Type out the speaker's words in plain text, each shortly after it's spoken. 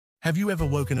Have you ever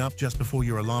woken up just before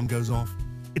your alarm goes off?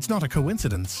 It's not a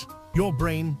coincidence. Your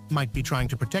brain might be trying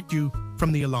to protect you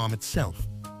from the alarm itself.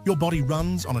 Your body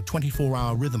runs on a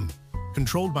 24-hour rhythm,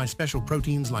 controlled by special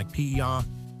proteins like PER.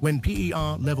 When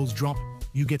PER levels drop,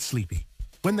 you get sleepy.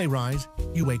 When they rise,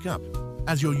 you wake up.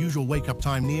 As your usual wake-up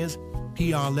time nears,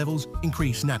 PER levels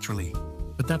increase naturally.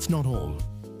 But that's not all.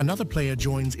 Another player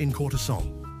joins in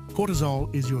cortisol.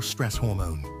 Cortisol is your stress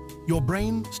hormone. Your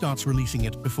brain starts releasing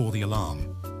it before the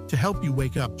alarm, to help you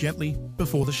wake up gently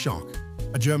before the shock.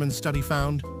 A German study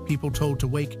found people told to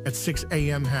wake at 6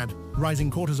 a.m. had rising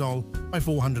cortisol by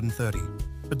 430.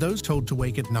 But those told to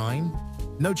wake at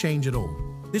 9? No change at all.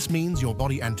 This means your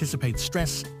body anticipates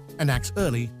stress and acts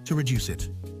early to reduce it.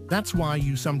 That's why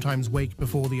you sometimes wake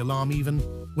before the alarm even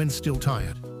when still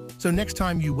tired. So next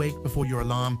time you wake before your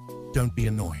alarm, don't be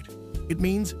annoyed. It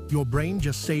means your brain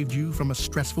just saved you from a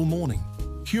stressful morning.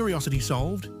 Curiosity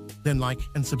solved? Then like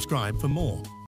and subscribe for more.